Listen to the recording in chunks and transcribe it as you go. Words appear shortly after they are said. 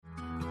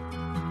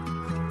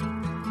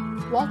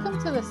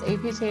Welcome to this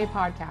APTA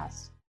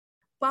podcast.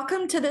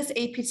 Welcome to this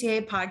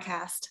APTA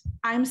podcast.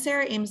 I'm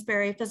Sarah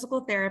Amesbury, physical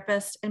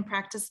therapist and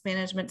practice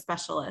management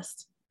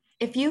specialist.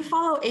 If you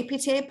follow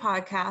APTA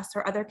podcasts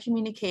or other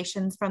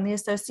communications from the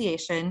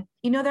association,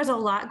 you know there's a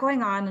lot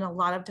going on in a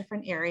lot of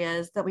different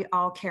areas that we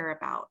all care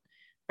about: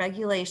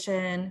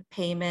 regulation,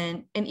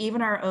 payment, and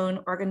even our own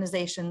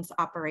organization's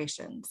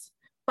operations.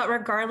 But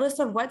regardless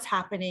of what's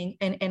happening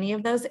in any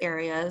of those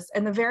areas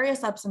and the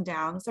various ups and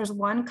downs, there's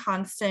one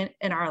constant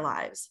in our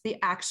lives: the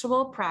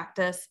actual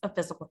practice of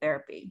physical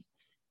therapy.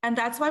 And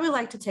that's why we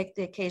like to take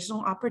the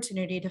occasional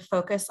opportunity to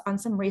focus on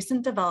some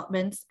recent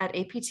developments at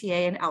APTA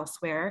and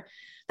elsewhere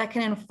that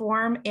can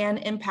inform and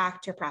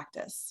impact your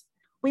practice.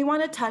 We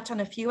want to touch on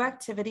a few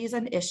activities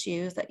and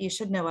issues that you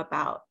should know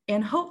about,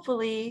 and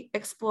hopefully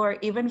explore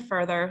even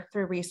further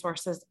through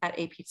resources at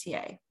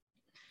APTA.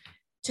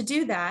 To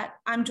do that,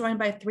 I'm joined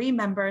by three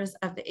members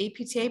of the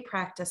APTA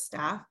practice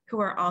staff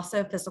who are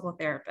also physical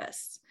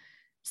therapists: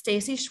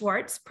 Stacy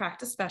Schwartz,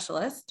 practice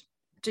specialist;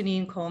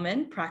 Janine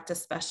Coleman,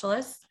 practice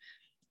specialist;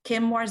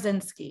 Kim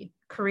Warzinski,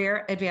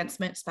 career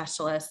advancement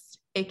specialist,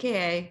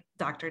 AKA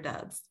Dr.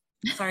 Dubs.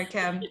 Sorry,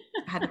 Kim,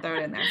 I had to throw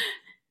it in there.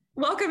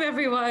 Welcome,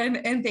 everyone,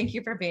 and thank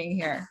you for being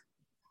here.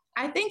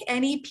 I think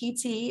any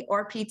PT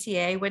or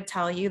PTA would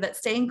tell you that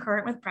staying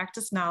current with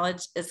practice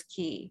knowledge is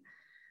key.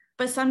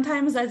 But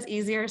sometimes that's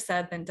easier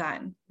said than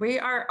done. We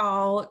are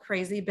all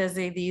crazy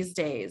busy these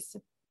days.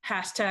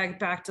 Hashtag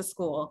back to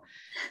school,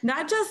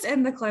 not just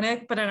in the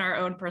clinic, but in our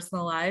own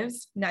personal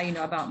lives. Now you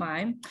know about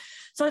mine.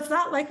 So it's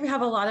not like we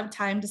have a lot of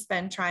time to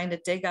spend trying to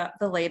dig up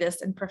the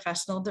latest in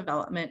professional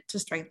development to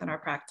strengthen our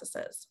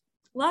practices.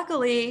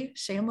 Luckily,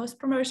 shameless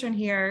promotion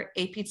here,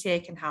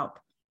 APTA can help.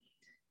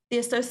 The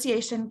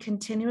association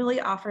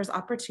continually offers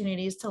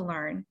opportunities to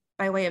learn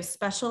by way of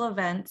special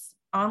events,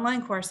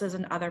 online courses,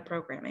 and other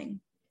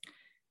programming.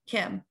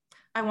 Kim,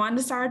 I wanted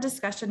to start a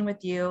discussion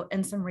with you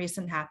and some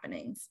recent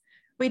happenings.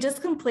 We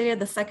just completed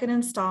the second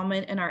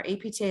installment in our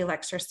APTA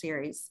lecture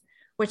series,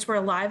 which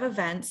were live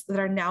events that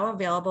are now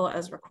available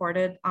as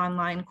recorded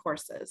online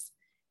courses.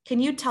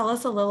 Can you tell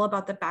us a little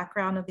about the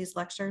background of these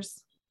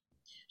lectures?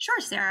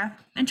 Sure, Sarah.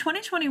 In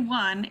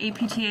 2021,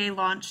 APTA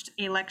launched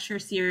a lecture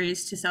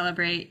series to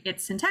celebrate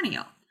its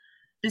centennial.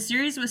 The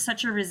series was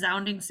such a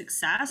resounding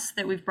success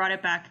that we've brought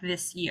it back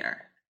this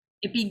year.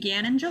 It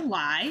began in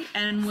July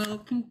and will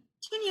continue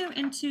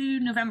into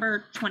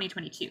November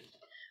 2022.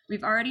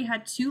 We've already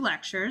had two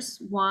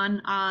lectures, one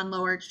on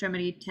lower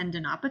extremity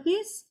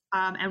tendinopathies,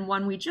 and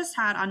one we just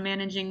had on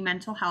managing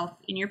mental health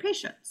in your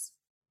patients.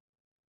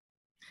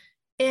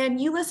 And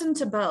you listened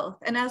to both.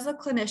 And as a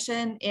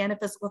clinician and a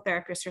physical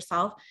therapist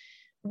yourself,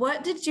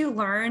 what did you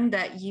learn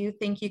that you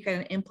think you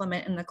can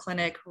implement in the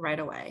clinic right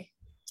away?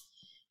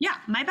 Yeah,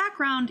 my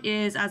background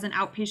is as an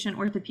outpatient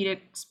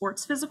orthopedic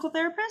sports physical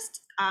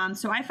therapist.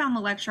 So I found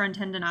the lecture on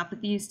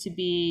tendinopathies to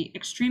be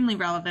extremely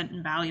relevant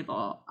and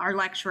valuable. Our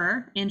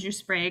lecturer, Andrew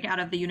Sprague, out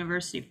of the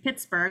University of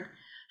Pittsburgh,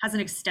 has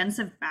an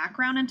extensive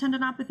background in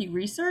tendinopathy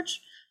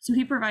research. So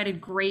he provided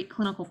great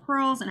clinical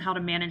pearls on how to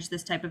manage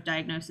this type of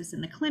diagnosis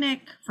in the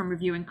clinic, from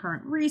reviewing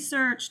current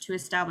research to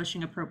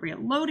establishing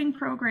appropriate loading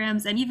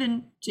programs and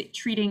even to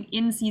treating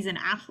in-season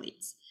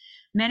athletes.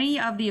 Many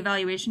of the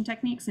evaluation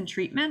techniques and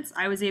treatments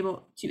I was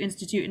able to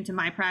institute into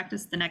my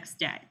practice the next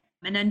day.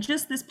 And then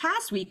just this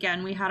past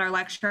weekend, we had our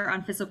lecture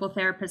on physical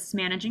therapists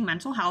managing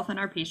mental health in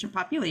our patient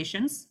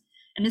populations.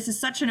 And this is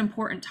such an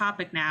important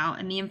topic now,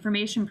 and the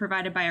information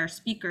provided by our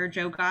speaker,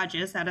 Joe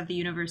Godges, out of the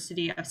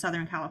University of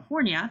Southern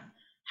California,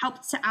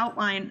 helped to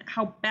outline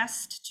how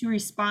best to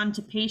respond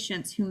to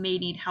patients who may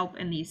need help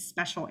in these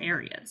special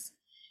areas.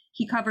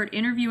 He covered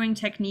interviewing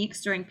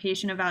techniques during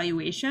patient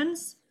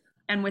evaluations,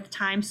 and with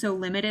time so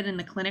limited in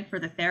the clinic for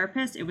the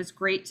therapist, it was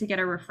great to get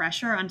a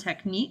refresher on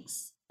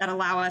techniques that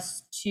allow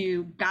us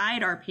to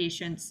guide our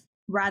patients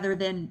rather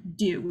than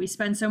do. We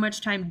spend so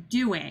much time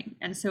doing,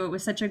 and so it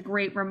was such a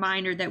great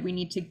reminder that we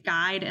need to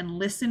guide and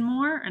listen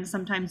more and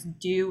sometimes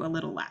do a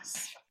little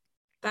less.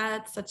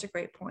 That's such a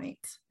great point.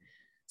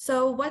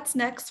 So what's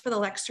next for the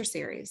lecture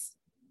series?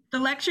 The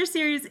lecture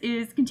series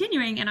is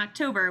continuing in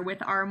October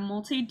with our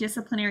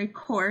multidisciplinary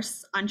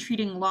course on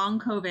treating long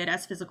COVID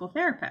as physical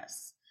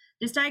therapists.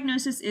 This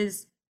diagnosis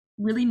is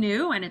really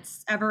new and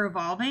it's ever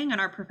evolving,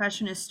 and our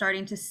profession is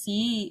starting to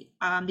see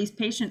these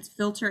patients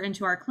filter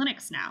into our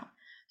clinics now.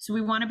 So we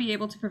want to be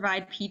able to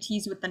provide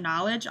PTs with the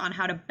knowledge on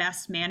how to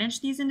best manage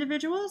these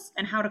individuals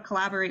and how to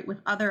collaborate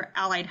with other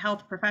allied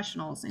health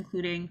professionals,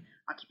 including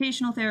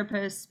occupational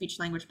therapists, speech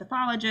language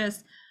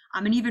pathologists,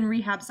 and even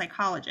rehab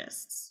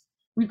psychologists.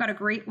 We've got a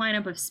great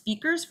lineup of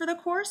speakers for the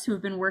course who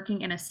have been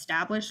working in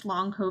established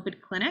long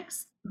COVID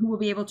clinics, who will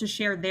be able to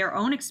share their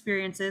own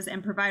experiences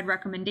and provide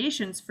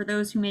recommendations for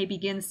those who may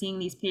begin seeing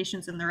these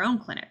patients in their own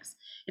clinics.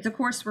 It's a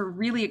course we're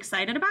really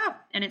excited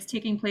about, and it's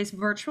taking place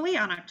virtually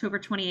on October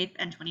 28th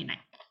and 29th.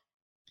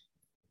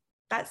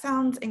 That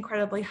sounds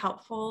incredibly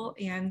helpful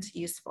and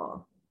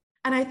useful.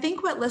 And I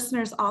think what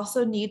listeners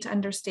also need to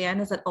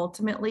understand is that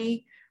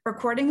ultimately,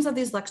 Recordings of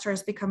these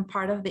lectures become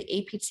part of the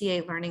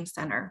APTA Learning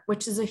Center,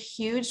 which is a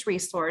huge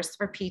resource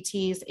for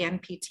PTs and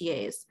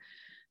PTAs.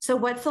 So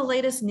what's the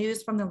latest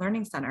news from the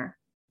Learning Center?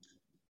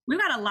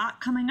 We've got a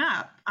lot coming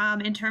up.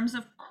 In terms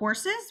of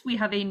courses, we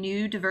have a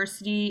new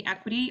diversity,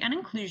 equity, and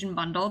inclusion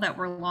bundle that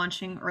we're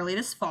launching early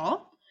this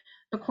fall.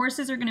 The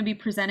courses are going to be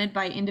presented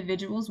by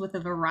individuals with a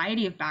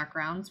variety of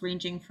backgrounds,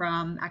 ranging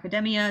from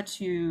academia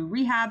to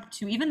rehab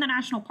to even the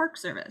National Park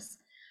Service.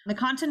 The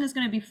content is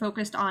going to be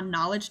focused on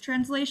knowledge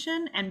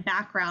translation and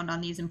background on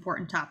these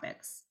important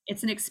topics.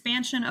 It's an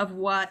expansion of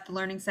what the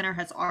Learning Center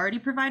has already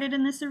provided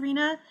in this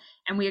arena,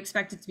 and we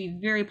expect it to be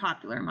very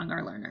popular among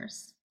our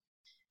learners.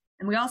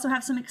 And we also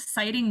have some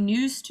exciting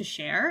news to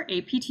share.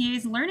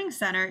 APTA's Learning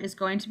Center is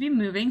going to be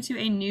moving to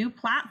a new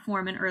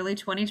platform in early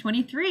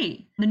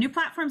 2023. The new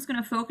platform is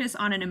going to focus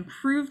on an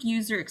improved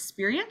user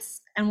experience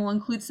and will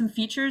include some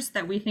features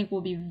that we think will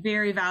be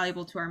very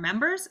valuable to our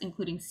members,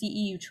 including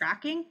CEU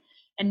tracking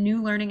and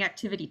new learning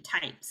activity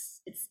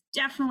types. It's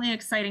definitely an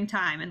exciting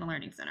time in the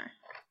Learning Center.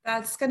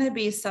 That's going to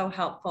be so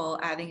helpful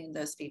adding in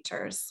those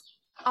features.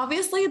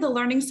 Obviously, the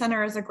Learning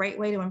Center is a great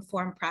way to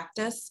inform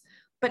practice,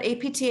 but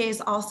APTA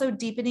is also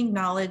deepening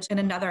knowledge in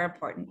another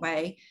important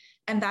way,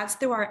 and that's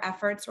through our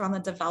efforts around the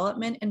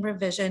development and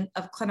revision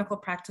of clinical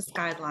practice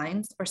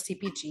guidelines, or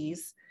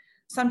CPGs,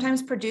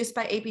 sometimes produced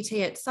by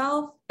APTA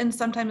itself and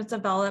sometimes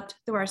developed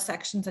through our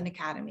sections and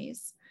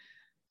academies.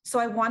 So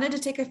I wanted to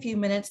take a few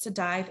minutes to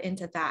dive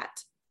into that.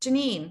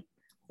 Janine,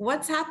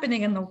 what's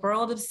happening in the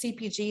world of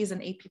CPGs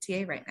and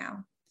APTA right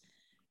now?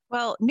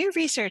 Well, new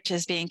research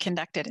is being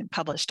conducted and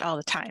published all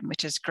the time,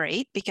 which is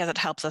great because it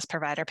helps us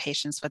provide our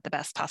patients with the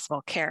best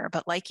possible care.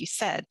 But like you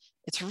said,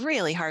 it's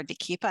really hard to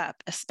keep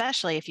up,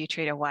 especially if you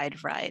treat a wide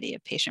variety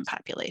of patient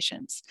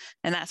populations.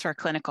 And that's where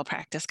clinical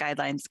practice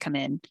guidelines come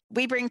in.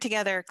 We bring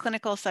together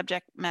clinical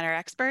subject matter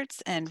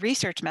experts and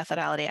research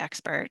methodology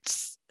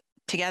experts.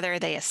 Together,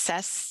 they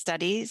assess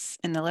studies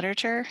in the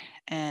literature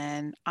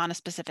and on a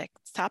specific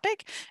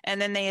topic, and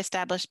then they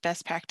establish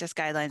best practice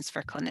guidelines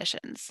for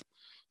clinicians.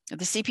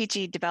 The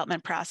CPG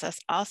development process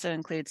also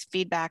includes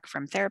feedback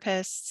from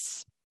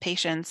therapists,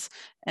 patients,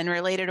 and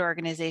related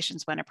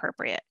organizations when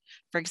appropriate.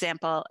 For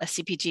example, a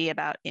CPG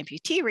about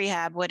amputee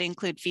rehab would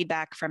include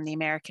feedback from the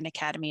American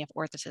Academy of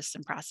Orthotists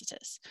and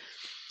Prosthetists.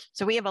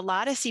 So we have a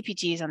lot of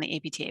CPGs on the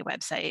APTA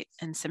website,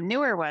 and some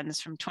newer ones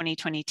from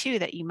 2022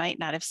 that you might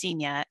not have seen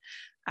yet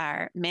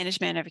are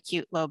management of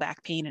acute low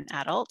back pain in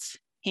adults,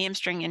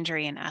 hamstring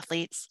injury in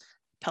athletes,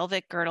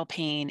 pelvic girdle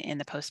pain in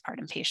the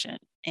postpartum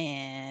patient,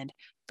 and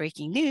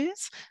breaking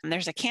news,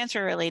 there's a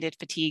cancer-related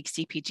fatigue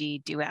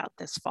CPG due out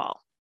this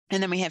fall.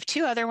 And then we have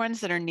two other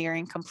ones that are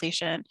nearing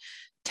completion,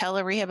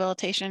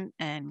 telerehabilitation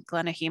and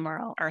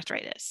glenohumeral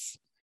arthritis.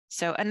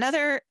 So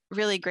another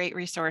really great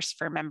resource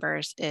for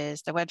members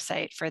is the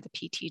website for the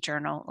PT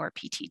Journal, or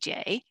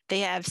PTJ. They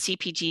have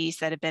CPGs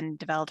that have been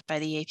developed by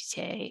the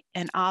APTA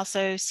and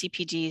also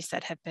CPGs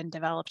that have been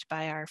developed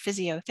by our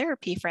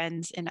physiotherapy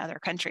friends in other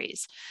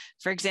countries.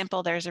 For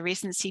example, there's a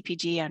recent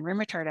CPG on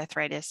rheumatoid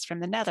arthritis from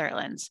the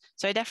Netherlands.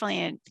 So I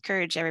definitely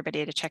encourage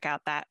everybody to check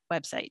out that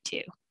website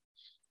too.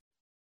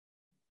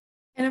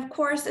 And of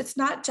course, it's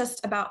not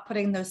just about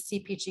putting those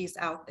CPGs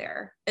out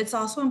there. It's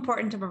also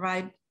important to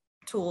provide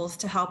tools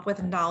to help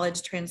with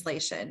knowledge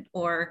translation,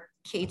 or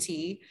KT,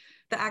 the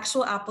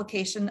actual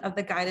application of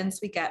the guidance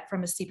we get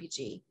from a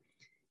CPG.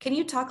 Can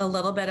you talk a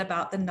little bit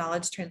about the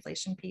knowledge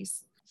translation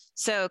piece?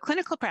 So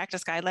clinical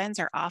practice guidelines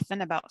are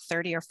often about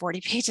 30 or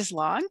 40 pages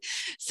long.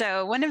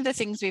 So one of the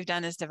things we've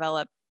done is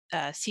develop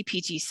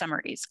CPG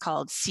summaries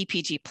called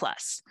CPG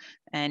Plus.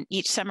 And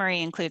each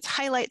summary includes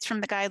highlights from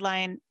the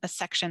guideline, a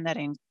section that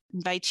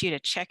invites you to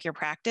check your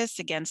practice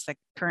against the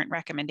current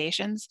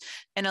recommendations,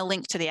 and a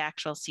link to the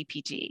actual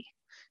CPG.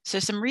 So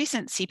some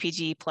recent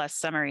CPG Plus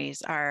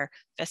summaries are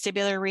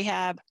vestibular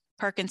rehab,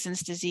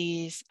 Parkinson's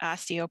disease,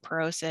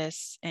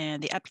 osteoporosis,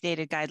 and the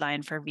updated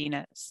guideline for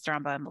venous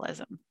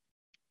thromboembolism.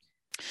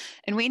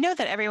 And we know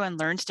that everyone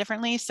learns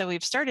differently, so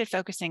we've started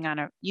focusing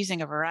on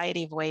using a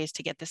variety of ways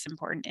to get this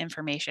important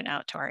information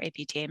out to our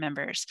APTA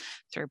members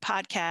through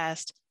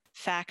podcast,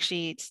 fact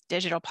sheets,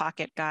 digital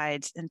pocket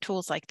guides, and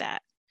tools like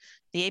that.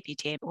 The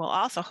APTA will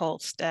also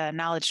host a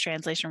knowledge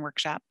translation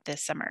workshop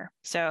this summer.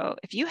 So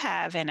if you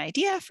have an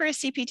idea for a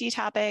CPG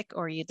topic,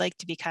 or you'd like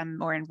to become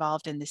more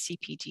involved in the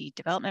CPG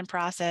development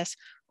process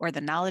or the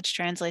knowledge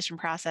translation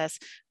process,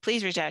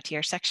 please reach out to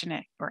your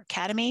section or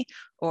academy,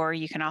 or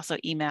you can also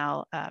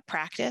email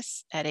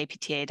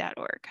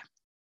practice@apta.org.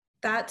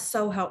 That's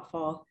so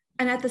helpful.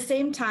 And at the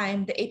same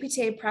time, the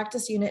APTA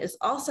practice unit is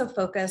also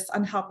focused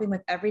on helping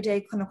with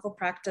everyday clinical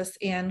practice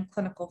and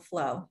clinical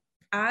flow.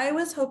 I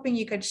was hoping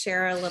you could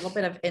share a little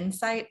bit of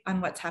insight on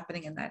what's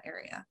happening in that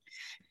area.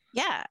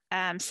 Yeah,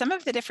 some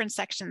of the different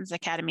sections,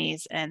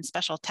 academies, and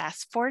special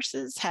task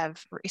forces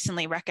have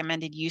recently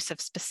recommended use of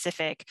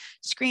specific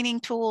screening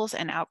tools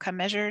and outcome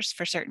measures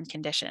for certain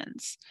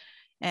conditions.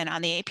 And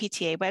on the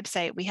APTA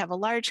website, we have a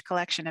large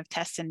collection of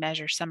test and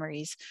measure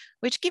summaries,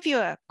 which give you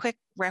a quick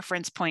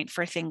reference point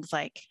for things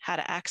like how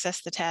to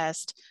access the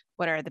test,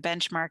 what are the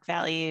benchmark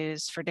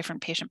values for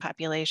different patient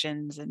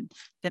populations and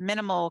the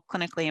minimal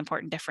clinically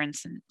important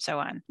difference and so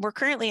on. We're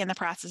currently in the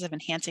process of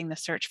enhancing the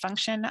search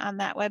function on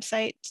that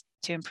website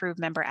to improve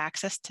member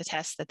access to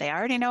tests that they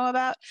already know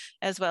about,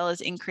 as well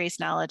as increase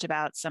knowledge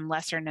about some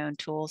lesser known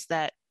tools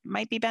that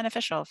might be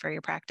beneficial for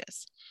your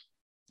practice.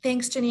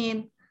 Thanks,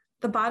 Janine.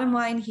 The bottom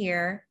line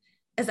here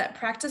is that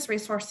practice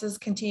resources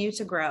continue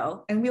to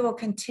grow, and we will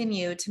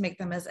continue to make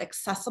them as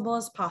accessible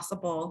as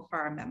possible for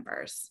our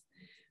members.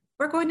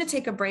 We're going to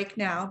take a break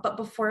now, but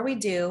before we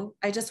do,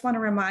 I just want to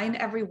remind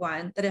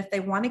everyone that if they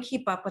want to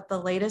keep up with the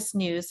latest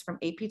news from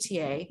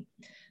APTA,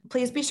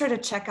 please be sure to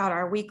check out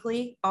our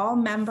weekly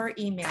all-member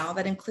email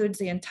that includes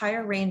the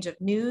entire range of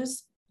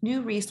news,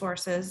 new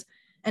resources,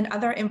 and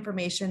other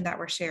information that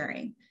we're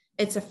sharing.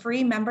 It's a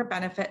free member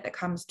benefit that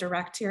comes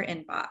direct to your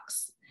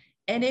inbox.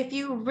 And if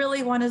you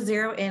really want to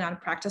zero in on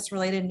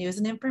practice-related news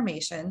and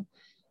information,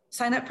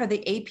 sign up for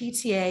the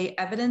APTA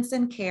Evidence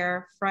and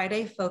Care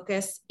Friday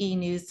Focus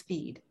e-news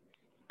feed.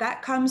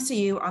 That comes to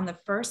you on the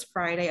first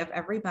Friday of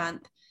every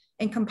month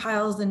and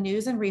compiles the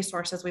news and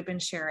resources we've been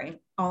sharing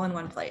all in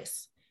one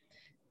place.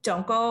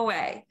 Don't go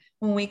away.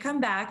 When we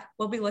come back,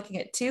 we'll be looking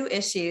at two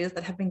issues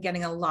that have been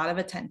getting a lot of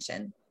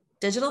attention: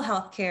 digital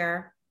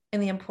healthcare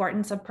and the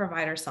importance of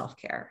provider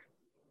self-care.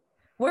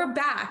 We're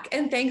back,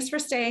 and thanks for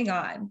staying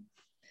on.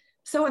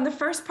 So in the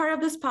first part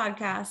of this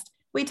podcast,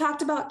 we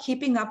talked about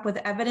keeping up with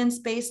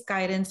evidence-based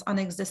guidance on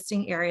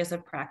existing areas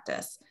of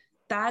practice.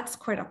 That's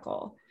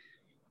critical.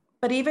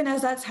 But even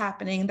as that's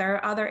happening, there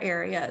are other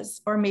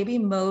areas, or maybe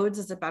modes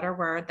is a better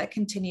word, that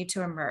continue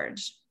to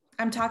emerge.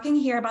 I'm talking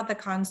here about the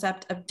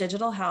concept of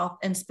digital health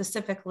and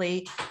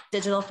specifically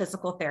digital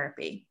physical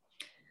therapy.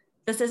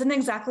 This isn't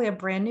exactly a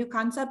brand new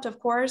concept, of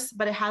course,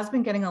 but it has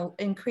been getting an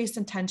increased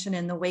attention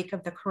in the wake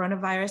of the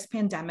coronavirus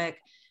pandemic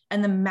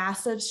and the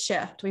massive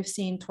shift we've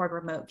seen toward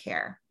remote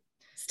care.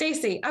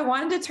 Stacy, I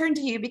wanted to turn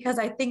to you because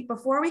I think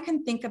before we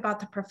can think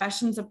about the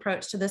profession's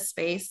approach to this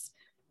space,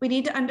 we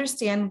need to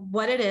understand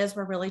what it is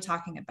we're really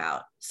talking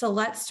about. So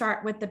let's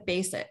start with the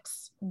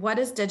basics. What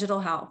is digital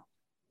health?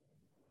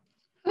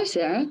 Hi,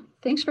 Sarah.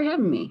 Thanks for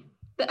having me.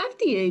 The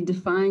FDA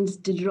defines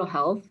digital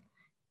health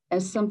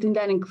as something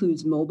that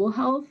includes mobile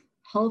health,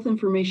 health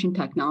information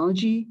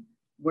technology,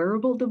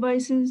 wearable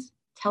devices,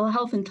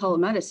 telehealth and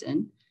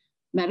telemedicine,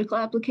 medical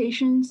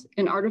applications,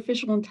 and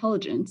artificial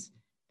intelligence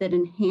that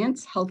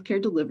enhance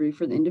healthcare delivery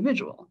for the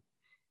individual.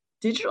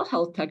 Digital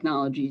health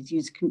technologies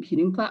use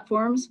computing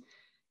platforms,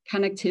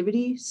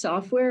 connectivity,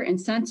 software, and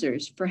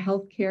sensors for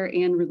healthcare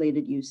and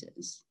related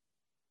uses.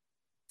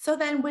 So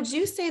then would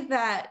you say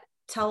that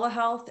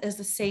telehealth is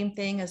the same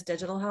thing as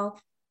digital health?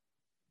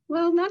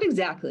 Well, not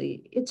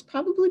exactly. It's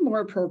probably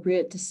more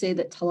appropriate to say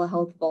that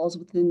telehealth falls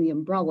within the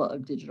umbrella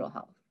of digital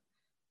health.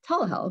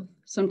 Telehealth,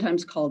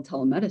 sometimes called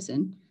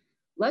telemedicine,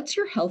 lets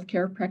your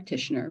healthcare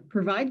practitioner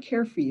provide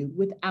care for you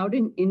without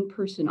an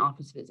in-person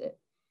office visit.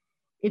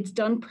 It's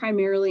done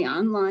primarily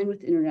online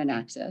with internet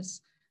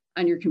access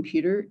on your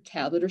computer,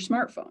 tablet, or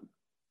smartphone.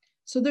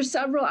 So there's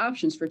several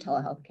options for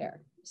telehealth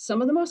care.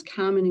 Some of the most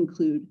common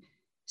include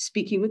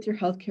speaking with your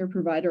healthcare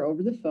provider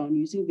over the phone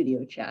using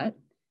video chat,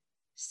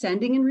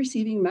 sending and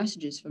receiving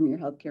messages from your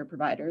healthcare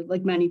provider,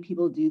 like many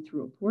people do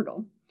through a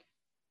portal,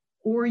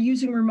 or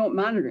using remote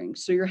monitoring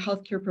so your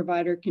healthcare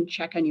provider can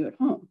check on you at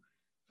home.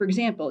 For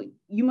example,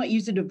 you might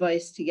use a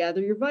device to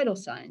gather your vital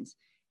signs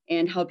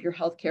and help your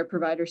healthcare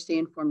provider stay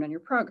informed on your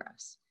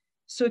progress.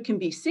 So it can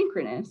be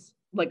synchronous,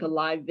 like a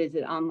live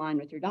visit online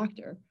with your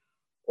doctor,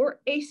 or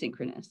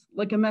asynchronous,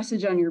 like a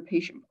message on your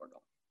patient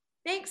portal.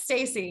 Thanks,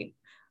 Stacy.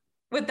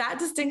 With that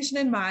distinction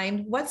in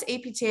mind, what's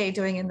APTA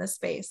doing in this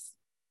space?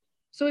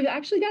 So we've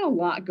actually got a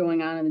lot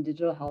going on in the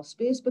digital health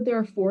space, but there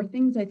are 4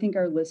 things I think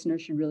our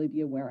listeners should really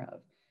be aware of.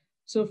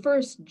 So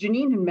first,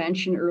 Janine had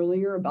mentioned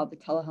earlier about the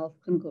telehealth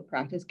clinical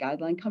practice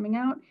guideline coming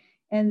out,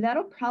 and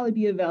that'll probably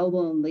be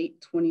available in late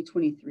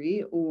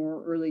 2023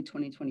 or early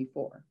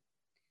 2024.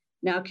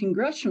 Now,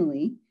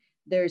 congressionally,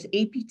 there's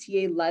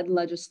APTA-led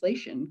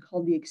legislation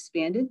called the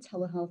Expanded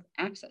Telehealth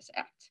Access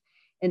Act,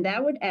 and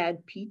that would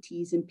add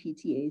PTs and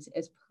PTAs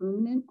as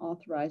permanent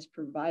authorized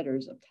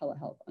providers of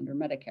telehealth under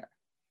Medicare.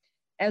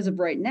 As of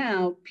right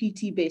now,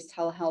 PT-based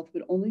telehealth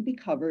would only be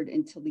covered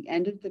until the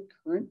end of the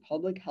current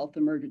public health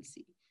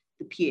emergency,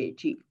 the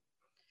PHE.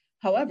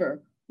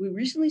 However, we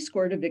recently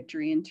scored a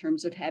victory in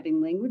terms of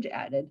having language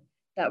added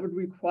that would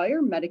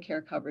require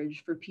Medicare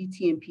coverage for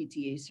PT and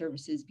PTA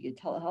services via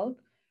telehealth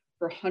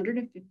for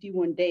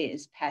 151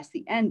 days past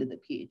the end of the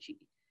PHE,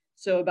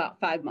 so about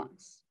 5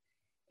 months.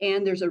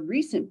 And there's a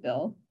recent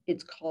bill,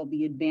 it's called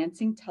the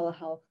Advancing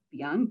Telehealth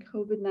Beyond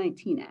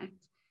COVID-19 Act,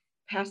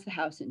 passed the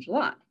House in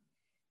July.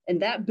 And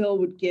that bill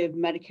would give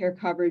Medicare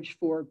coverage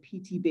for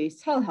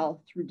PT-based telehealth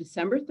through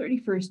December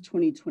 31st,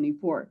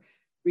 2024,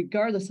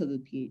 regardless of the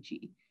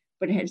PHE,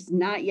 but it has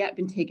not yet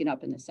been taken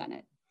up in the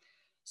Senate.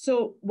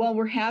 So while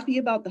we're happy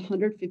about the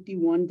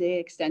 151-day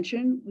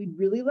extension, we'd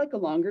really like a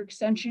longer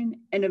extension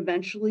and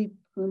eventually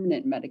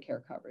permanent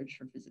Medicare coverage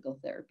for physical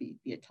therapy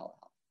via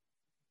telehealth.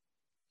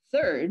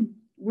 Third,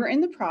 we're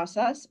in the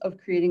process of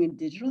creating a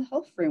digital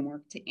health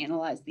framework to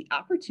analyze the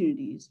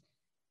opportunities,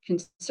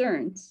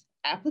 concerns,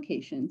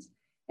 applications,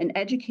 and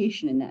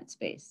education in that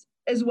space,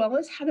 as well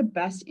as how to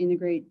best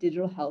integrate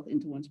digital health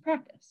into one's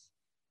practice.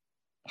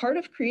 Part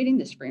of creating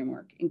this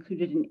framework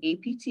included an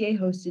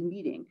APTA-hosted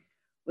meeting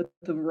with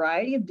a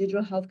variety of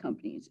digital health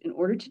companies in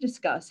order to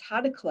discuss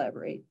how to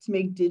collaborate to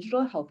make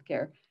digital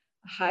healthcare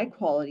a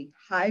high-quality,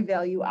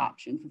 high-value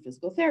option for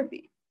physical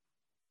therapy.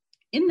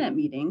 In that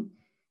meeting,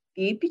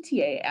 the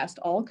APTA asked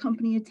all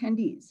company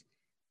attendees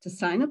to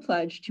sign a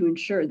pledge to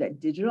ensure that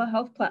digital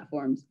health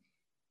platforms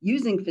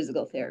using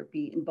physical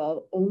therapy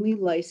involve only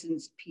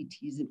licensed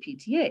PTs and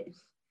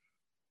PTAs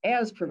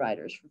as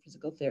providers for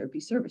physical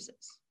therapy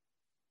services.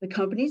 The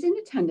companies in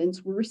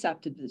attendance were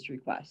receptive to this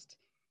request,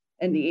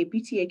 and the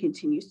APTA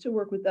continues to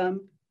work with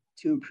them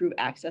to improve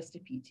access to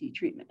PT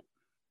treatment.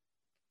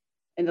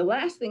 And the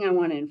last thing I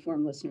want to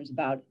inform listeners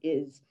about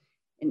is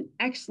an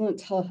excellent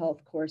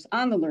telehealth course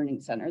on the Learning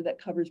Center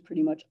that covers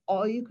pretty much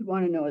all you could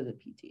want to know as a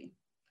PT.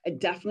 I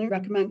definitely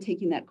recommend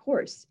taking that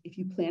course if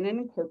you plan on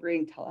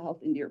incorporating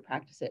telehealth into your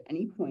practice at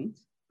any point,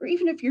 or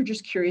even if you're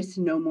just curious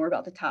to know more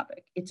about the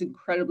topic. It's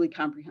incredibly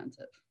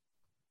comprehensive.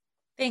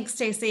 Thanks,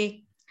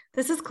 Stacy.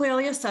 This is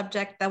clearly a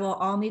subject that we'll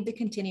all need to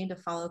continue to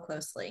follow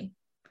closely.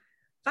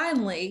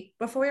 Finally,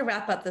 before we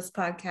wrap up this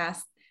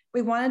podcast,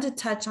 we wanted to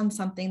touch on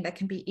something that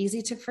can be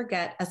easy to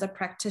forget as a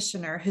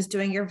practitioner who's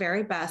doing your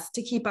very best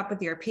to keep up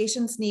with your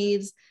patients'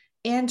 needs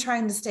and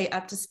trying to stay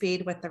up to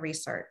speed with the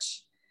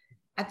research.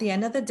 At the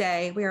end of the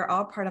day, we are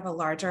all part of a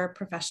larger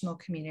professional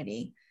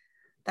community.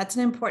 That's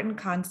an important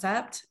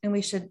concept, and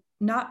we should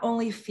not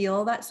only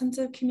feel that sense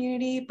of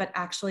community, but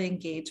actually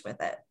engage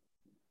with it.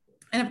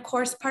 And of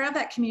course, part of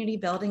that community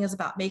building is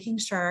about making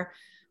sure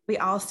we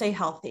all stay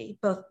healthy,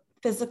 both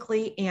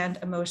physically and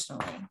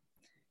emotionally.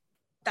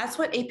 That's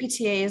what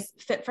APTA's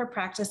Fit for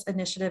Practice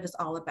initiative is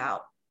all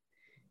about.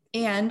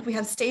 And we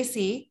have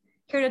Stacy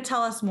here to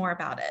tell us more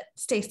about it.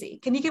 Stacy,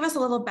 can you give us a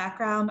little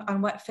background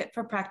on what Fit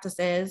for Practice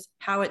is,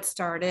 how it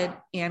started,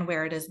 and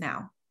where it is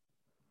now?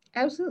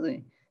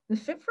 Absolutely. The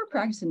Fit for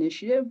Practice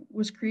initiative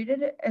was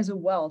created as a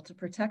well to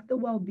protect the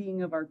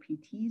well-being of our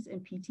PTs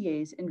and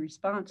PTAs in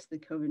response to the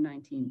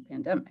COVID-19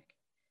 pandemic.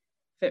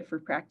 Fit for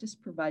Practice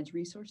provides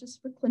resources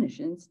for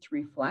clinicians to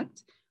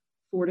reflect,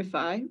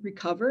 fortify,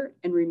 recover,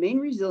 and remain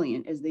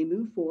resilient as they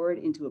move forward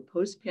into a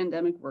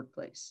post-pandemic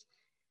workplace.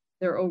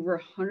 There are over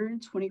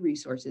 120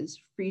 resources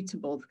free to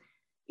both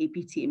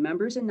APTA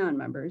members and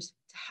non-members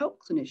to help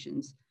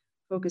clinicians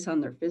focus on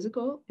their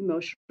physical,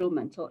 emotional,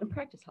 mental, and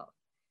practice health.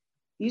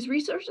 These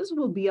resources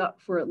will be up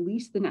for at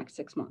least the next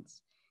 6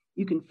 months.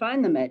 You can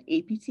find them at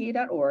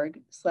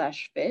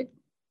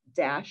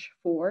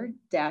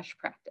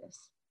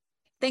apta.org/fit-for-practice.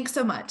 Thanks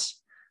so much.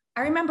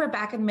 I remember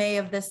back in May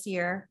of this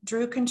year,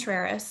 Drew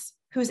Contreras,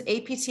 who's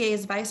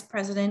APTA's Vice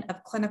President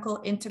of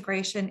Clinical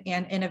Integration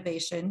and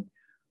Innovation,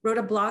 wrote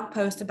a blog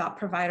post about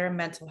provider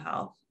mental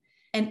health.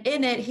 And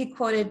in it, he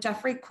quoted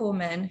Jeffrey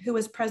Kuhlman, who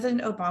was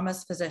President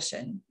Obama's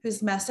physician,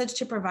 whose message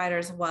to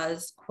providers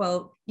was,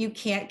 quote, "You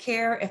can't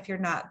care if you're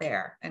not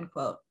there," end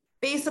quote.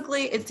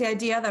 Basically, it's the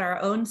idea that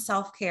our own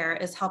self-care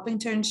is helping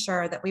to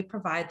ensure that we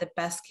provide the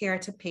best care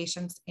to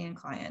patients and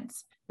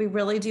clients. We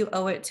really do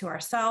owe it to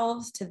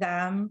ourselves, to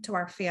them, to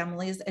our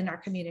families, and our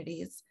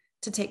communities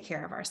to take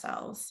care of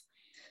ourselves.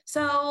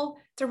 So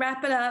to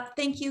wrap it up,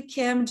 thank you,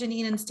 Kim,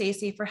 Janine, and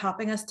Stacy for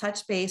helping us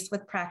touch base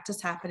with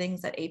practice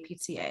happenings at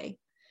APTA.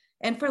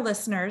 And for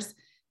listeners,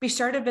 be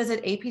sure to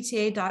visit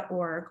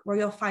apta.org, where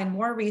you'll find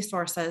more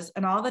resources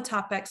and all the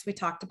topics we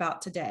talked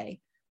about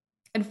today.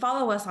 And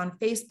follow us on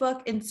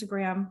Facebook,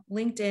 Instagram,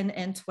 LinkedIn,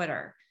 and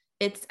Twitter.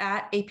 It's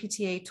at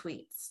APTA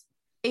Tweets.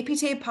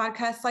 APTA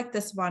podcasts like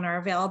this one are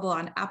available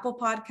on Apple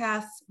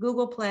Podcasts,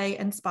 Google Play,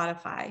 and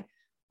Spotify,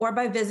 or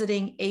by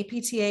visiting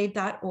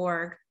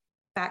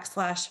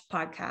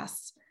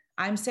apta.org/podcasts.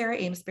 I'm Sarah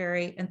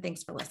Amesbury, and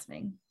thanks for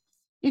listening.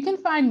 You can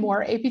find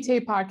more APTA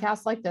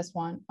podcasts like this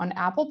one on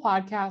Apple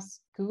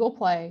Podcasts, Google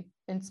Play,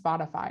 and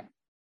Spotify,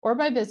 or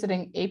by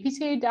visiting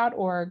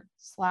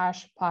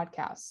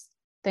apta.org/podcasts.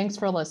 Thanks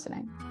for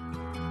listening.